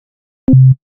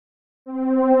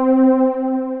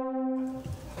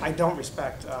I don't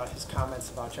respect his comments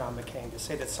about John McCain. To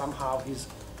say that somehow he's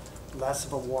less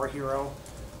of a war hero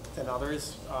than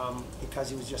others because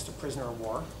he was just a prisoner of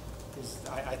war is,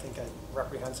 I think,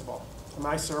 reprehensible. And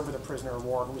I served with a prisoner of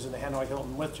war who was in the Hanoi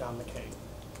Hilton with John McCain,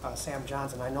 Sam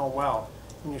Johnson. I know him well.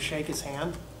 When you shake his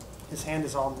hand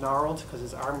is all gnarled because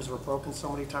his arms were broken so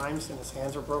many times and his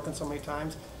hands were broken so many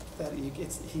times that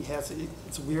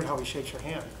it's weird how he shakes your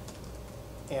hand.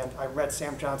 And I read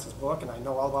Sam Johnson's book, and I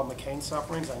know all about McCain's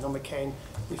sufferings. I know McCain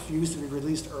refused to be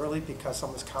released early because some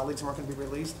of his colleagues weren't going to be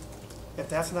released. If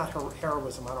that's not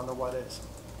heroism, I don't know what is.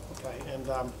 Okay, and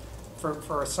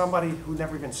for somebody who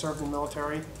never even served in the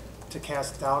military to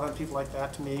cast doubt on people like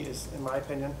that, to me, is, in my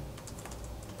opinion,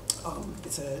 I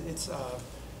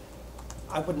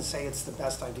wouldn't say it's the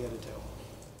best idea to do.